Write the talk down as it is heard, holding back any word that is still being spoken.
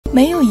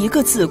没有一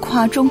个字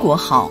夸中国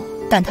好，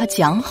但他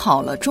讲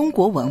好了中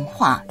国文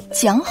化，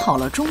讲好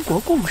了中国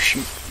故事。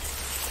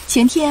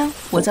前天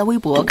我在微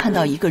博看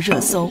到一个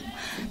热搜，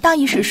大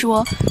意是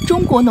说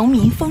中国农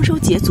民丰收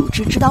节组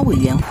织指导委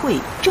员会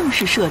正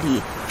式设立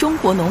中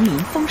国农民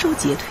丰收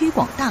节推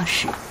广大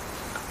使，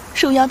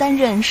受邀担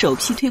任首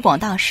批推广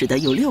大使的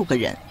有6个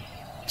人，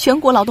全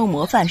国劳动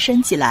模范申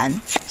纪兰，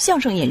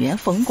相声演员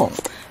冯巩，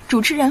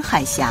主持人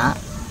海霞，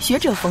学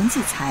者冯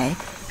骥才，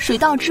水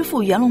稻之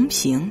父袁隆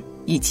平，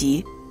以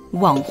及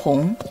网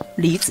红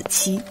李子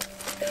柒。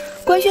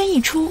官宣一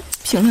出，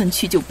评论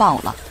区就爆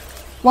了，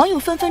网友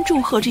纷纷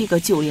祝贺这个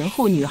90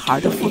后女孩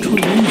的付出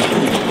与努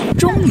力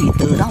终于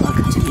得到了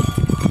肯定。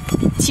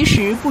其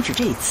实不止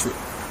这次，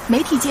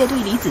媒体界对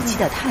李子柒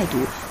的态度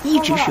一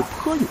直是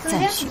颇有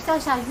赞许。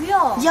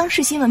央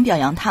视新闻表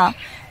扬她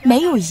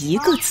没有一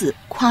个字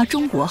夸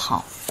中国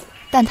好，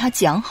但她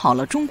讲好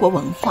了中国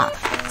文化，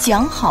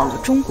讲好了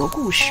中国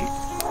故事。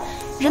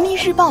人民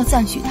日报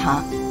赞许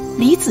她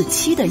李子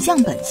柒的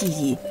样本意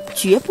义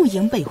绝不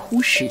应被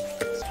忽视。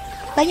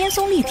白岩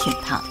松力挺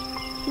她，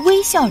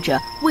微笑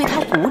着为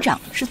她鼓掌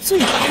是最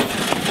好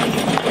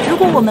的。如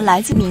果我们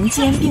来自民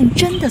间并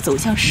真的走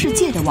向世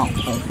界的网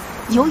红，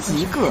由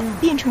1个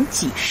变成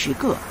几10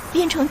个，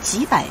变成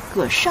几百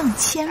个、上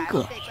千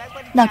个，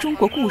那中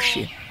国故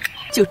事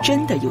就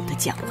真的有得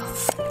讲了。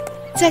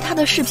在他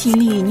的视频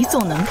里，你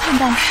总能看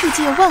到世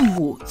界万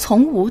物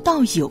从无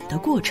到有的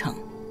过程。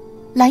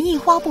蓝印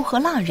花布和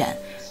蜡染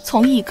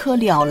从一颗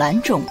了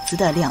蓝种子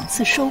的2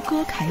次收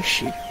割开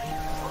始，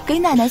给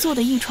奶奶做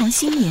的一床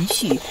新棉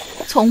絮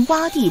从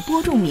洼地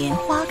播种棉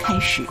花开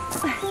始，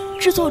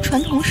制作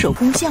传统手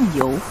工酱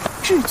油、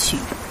制曲、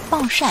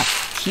暴晒、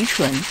提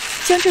纯，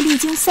将这历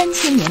经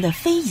3000年的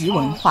非遗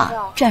文化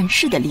展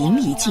示得淋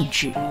漓尽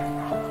致。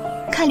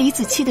看李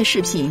子柒的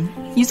视频，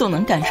你总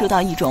能感受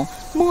到一种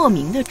莫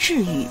名的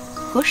治愈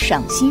和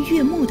赏心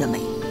悦目的美，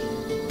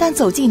但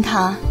走近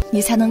她，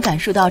你才能感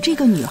受到这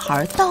个女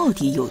孩到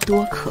底有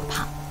多可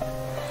怕。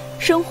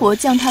生活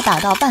将她打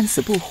到半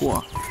死不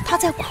活，她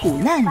在苦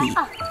难里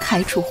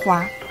开出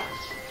花。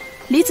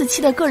李子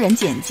柒的个人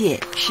简介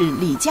是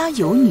李家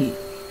有女，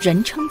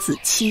人称子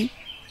柒，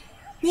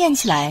念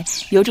起来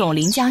有种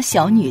邻家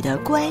小女的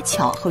乖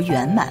巧和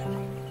圆满，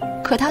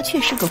可她却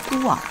是个孤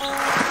儿。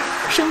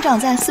生长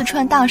在四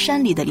川大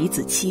山里的李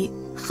子柒，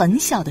很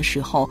小的时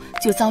候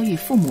就遭遇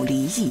父母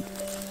离异，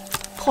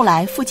后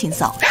来父亲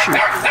早逝，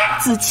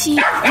子柒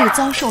又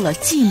遭受了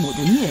继母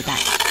的虐待。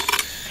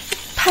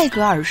泰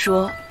戈尔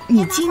说，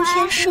你今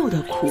天受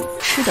的苦、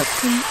吃的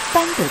亏、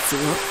担的责、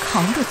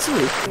扛的罪、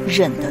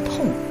忍的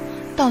痛，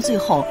到最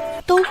后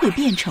都会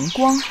变成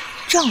光，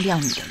照亮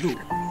你的路。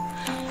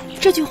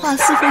这句话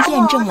似乎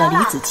验证了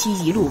李子柒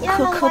一路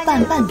磕磕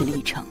绊绊的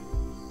历程。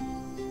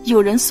有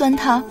人酸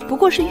他不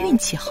过是运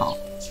气好，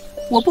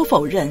我不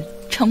否认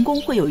成功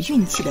会有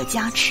运气的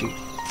加持，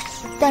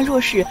但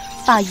若是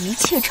把一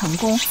切成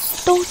功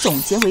都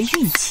总结为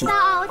运气，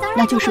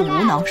那就是无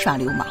脑耍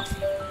流氓。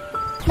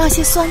那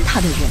些酸他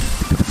的人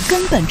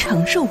根本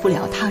承受不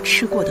了他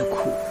吃过的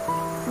苦。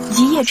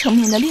一夜成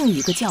名的另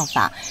一个叫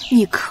法，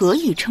你可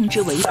以称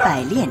之为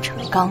百炼成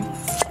钢。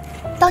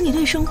当你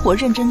对生活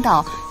认真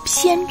到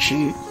偏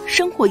执，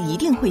生活一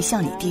定会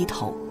向你低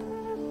头。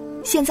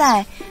现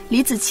在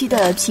李子柒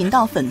的频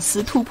道粉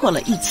丝突破了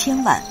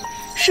1000万，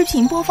视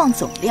频播放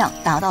总量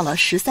达到了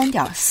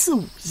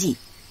13.45亿，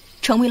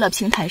成为了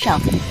平台上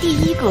第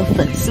1个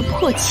粉丝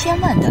破1000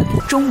万的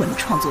中文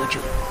创作者。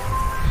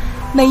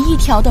每一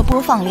条的播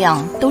放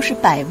量都是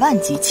100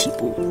万级起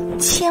步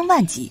，1000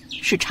万级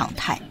是常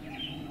态。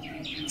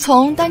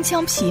从单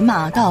枪匹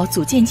马到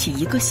组建起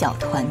一个小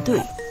团队，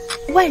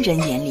外人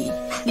眼里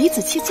李子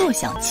柒坐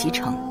享其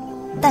成，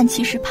但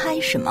其实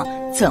拍什么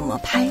怎么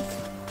拍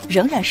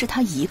仍然是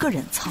他一个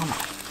人操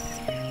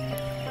劳。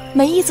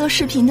每一则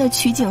视频的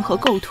取景和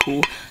构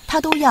图，他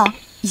都要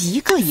一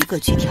个一个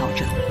去调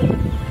整，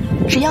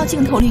只要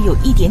镜头里有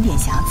一点点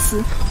瑕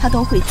疵，他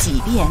都会几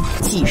遍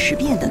几10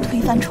遍的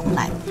推翻重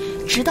来，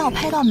直到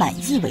拍到满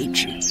意为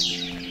止。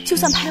就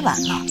算拍完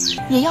了，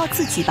也要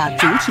自己把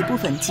主体部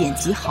分剪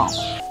辑好，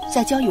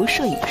再交由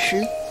摄影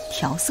师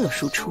调色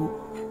输出。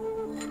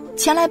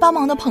前来帮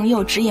忙的朋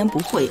友直言不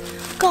讳，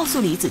告诉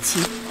李子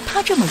柒，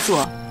他这么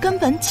做根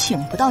本请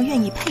不到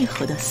愿意配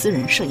合的私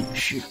人摄影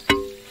师。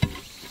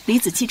李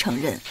子柒承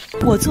认，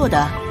我做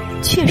的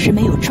确实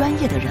没有专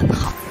业的人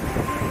好，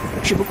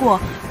只不过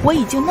我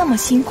已经那么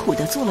辛苦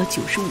地做了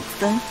95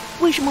分，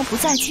为什么不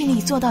再尽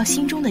力做到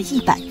心中的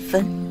100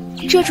分？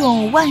这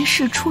种万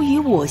事出于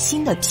我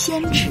心的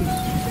偏执，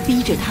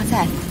逼着他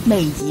在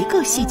每一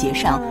个细节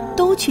上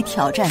都去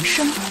挑战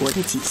生活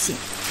的极限。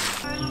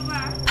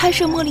拍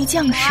摄茉莉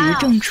酱时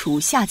正处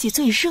夏季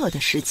最热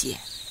的时节，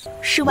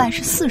室外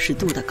是40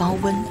度的高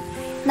温，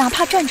哪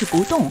怕站着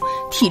不动，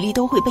体力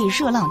都会被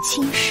热浪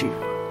侵蚀。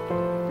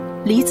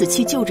李子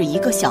柒就着一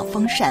个小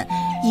风扇，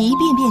一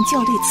遍遍校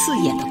对刺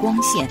眼的光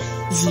线，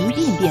一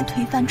遍遍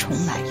推翻重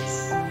来。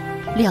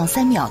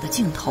2-3秒的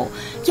镜头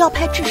要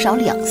拍至少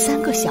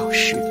2-3个小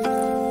时。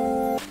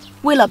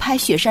为了拍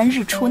雪山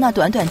日出那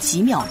短短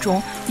几秒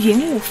钟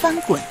云雾翻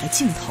滚的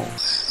镜头，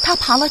他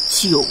爬了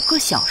9个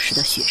小时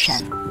的雪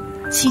山，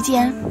期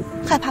间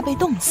害怕被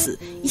冻死，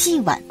一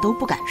晚都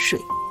不敢睡。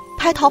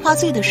拍桃花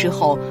醉的时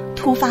候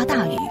突发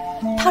大雨，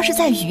他是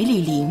在雨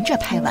里淋着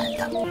拍完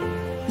的，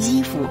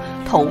衣服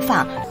头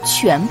发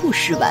全部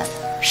湿完，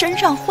身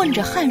上混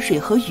着汗水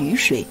和雨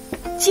水，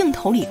镜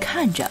头里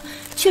看着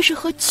却是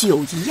和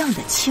酒一样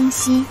的清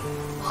晰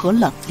和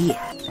冷冽。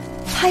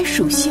拍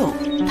蜀绣，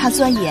他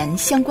钻研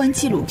相关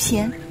纪录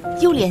片，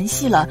又联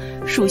系了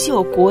蜀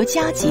绣国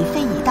家级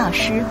非遗大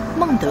师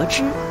孟德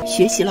之，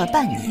学习了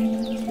半年。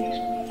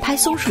拍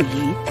松鼠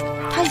鱼，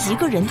他一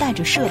个人带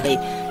着设备，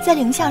在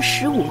零下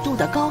15度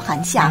的高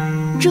寒下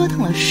折腾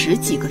了10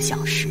几个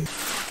小时。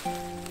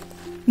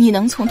你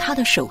能从他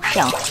的手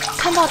上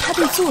看到他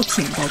对作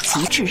品的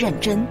极致认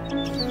真，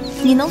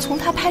你能从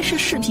他拍摄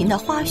视频的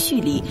花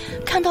絮里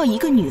看到一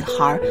个女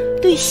孩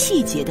对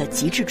细节的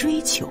极致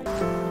追求。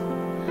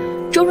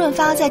周润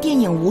发在电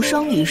影《无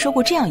双》里说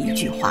过这样一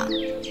句话：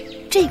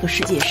这个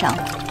世界上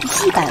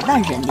100万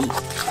人里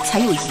才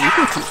有一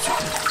个主角，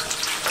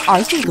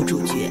而这个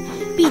主角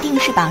必定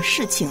是把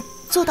事情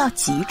做到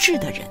极致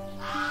的人，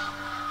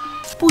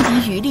不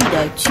遗余力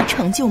地去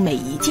成就每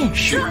一件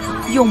事，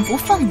永不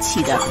放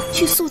弃地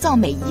去塑造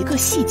每一个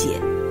细节。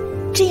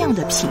这样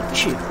的品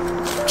质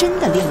真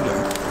的令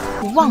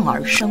人望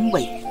而生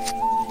畏。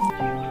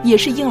也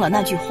是应了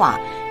那句话，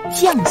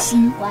匠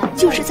心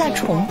就是在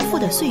重复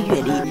的岁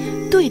月里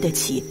对得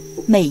起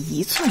每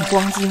一寸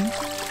光阴。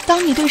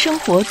当你对生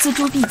活锱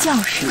铢必较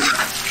时，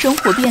生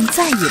活便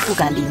再也不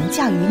敢凌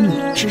驾于你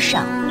之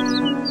上。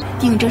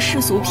顶着世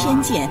俗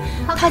偏见，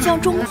他将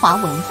中华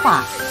文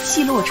化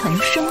戏落成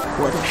生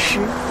活的诗，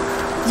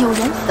有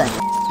人粉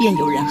便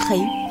有人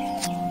黑。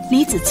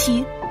李子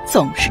柒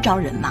总是招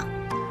人骂，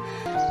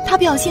他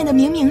表现的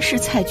明明是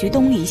采菊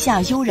东篱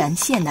下，悠然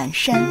见南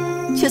山，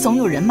却总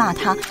有人骂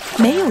他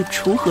没有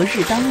锄禾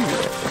日当午，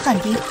汗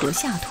滴禾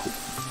下土。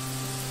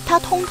他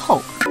通透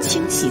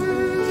清醒，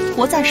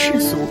活在世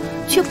俗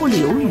却不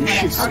流于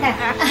世俗，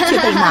却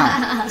被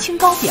骂清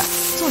高点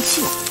做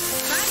旧。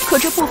可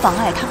这不妨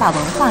碍他把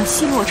文化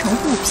戏落成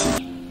物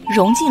品，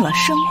融进了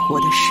生活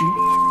的诗。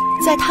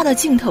在他的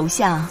镜头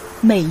下，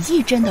每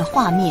一帧的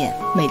画面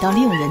美到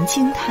令人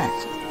惊叹。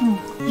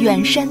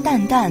远山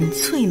淡淡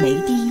翠眉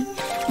低，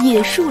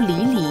野树离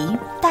离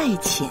带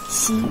浅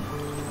溪。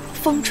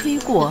风吹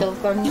过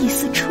一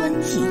丝春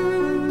意，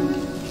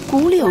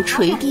古柳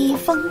垂低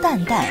风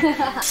淡淡，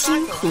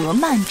星河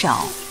漫照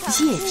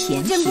夜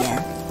甜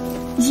甜，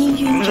氤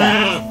氲着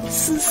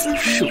丝丝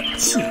暑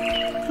气。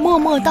默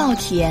默稻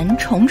田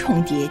重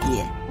重叠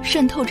叠，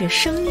渗透着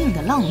生命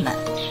的浪漫。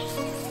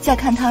再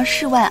看它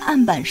室外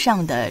案板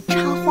上的插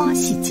花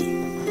细节，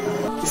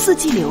四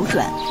季流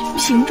转，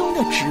瓶中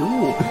的植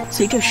物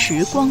随着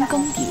时光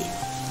更迭。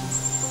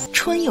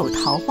春有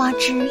桃花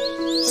枝，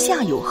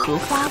夏有荷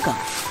花梗，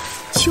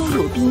秋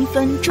有缤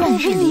纷转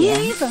日莲，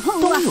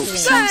冬有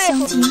飘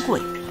香金桂。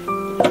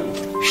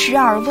时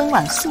而温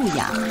婉素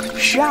雅，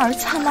时而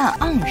灿烂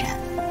盎然。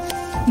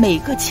每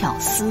个巧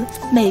思，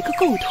每个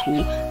构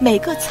图，每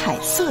个彩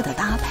色的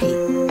搭配，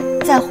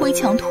在灰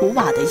墙土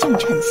瓦的映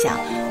衬下，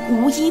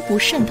无一不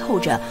渗透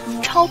着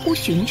超乎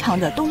寻常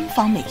的东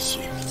方美学。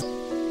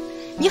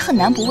你很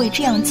难不为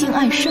这样敬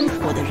爱生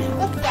活的人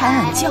拍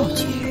案叫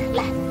绝。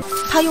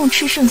他用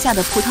吃剩下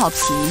的葡萄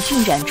皮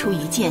晕染出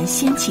一件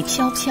仙气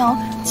飘飘、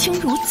轻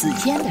如紫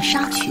烟的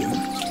纱裙。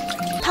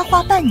他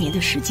花半年的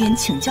时间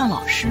请教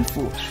老师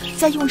傅，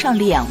再用上2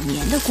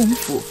年的功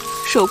夫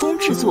手工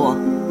制作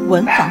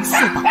文房四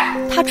宝。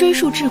他追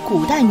溯至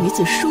古代女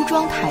子梳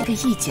妆台的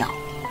一角，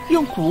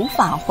用古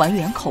法还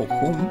原口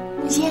红、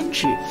胭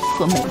脂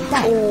和眉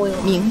黛，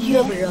名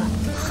曰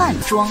汉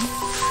妆。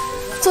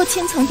做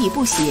千层底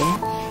布鞋，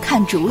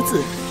砍竹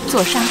子，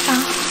做沙发，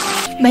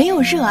没有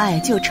热爱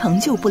就成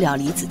就不了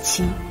李子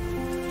柒。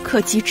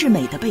可极致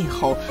美的背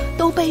后，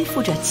都背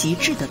负着极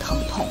致的疼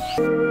痛。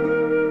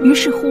于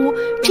是乎，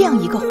这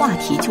样一个话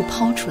题就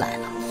抛出来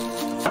了：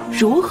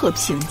如何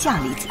评价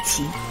李子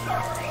柒？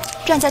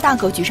站在大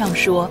格局上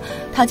说，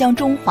他将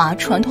中华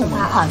传统文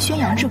化宣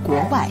扬至国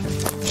外，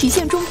体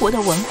现中国的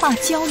文化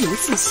交流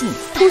自信，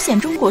凸显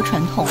中国传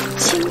统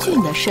清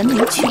俊的审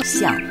美取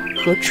向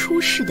和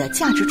出世的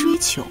价值追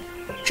求，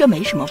这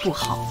没什么不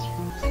好。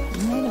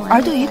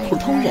而对于普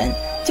通人，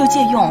就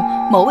借用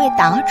某位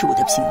答主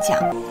的评价：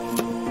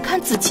看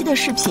子柒的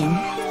视频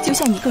就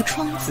像一个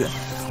窗子，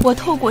我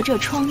透过这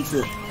窗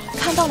子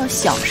看到了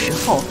小时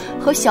候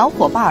和小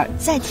伙伴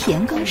在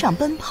田埂上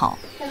奔跑，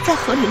在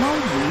河里捞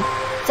鱼，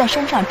在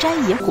山上摘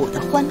野果的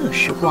欢乐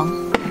时光，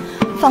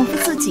仿佛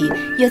自己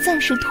也暂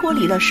时脱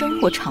离了生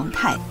活常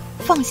态，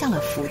放下了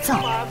浮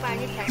躁，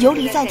游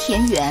离在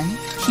田园，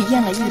体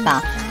验了一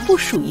把不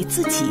属于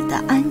自己的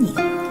安宁。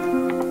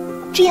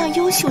这样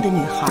优秀的女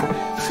孩，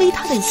黑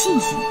她的意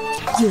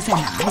义又在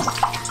哪里？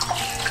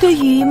对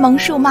于蒙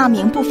受骂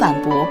名不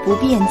反驳不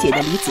辩解的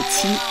李子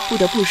柒，不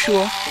得不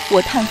说，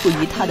我叹服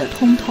于她的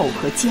通透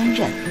和坚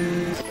韧。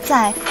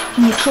在《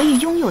你可以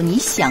拥有你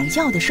想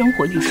要的生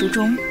活》一书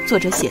中，作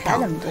者写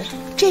道：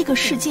这个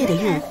世界的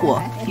诱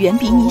惑远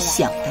比你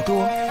想的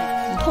多，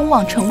通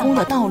往成功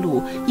的道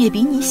路也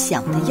比你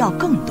想的要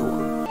更多。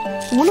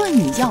无论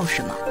你要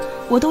什么，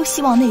我都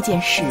希望那件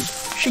事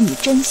是你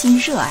真心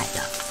热爱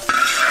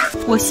的。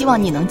我希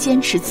望你能坚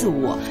持自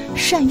我，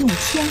善用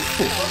天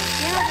赋，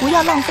不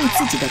要浪费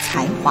自己的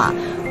才华，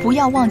不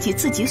要忘记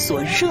自己所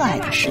热爱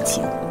的事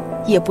情，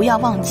也不要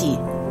忘记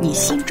你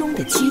心中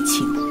的激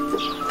情。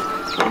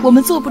我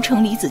们做不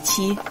成李子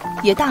柒，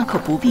也大可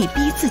不必逼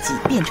自己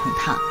变成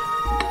她。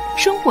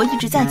生活一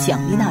直在奖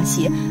励那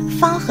些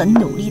发狠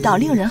努力到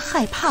令人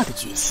害怕的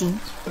决心，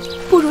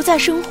不如在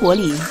生活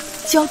里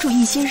浇筑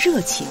一些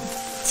热情，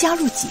加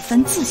入几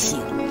分自省，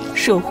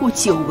守护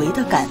久违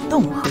的感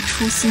动和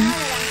初心，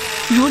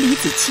如李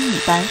子柒一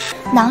般，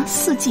拿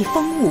四季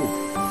风物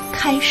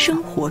开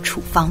生活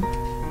处方。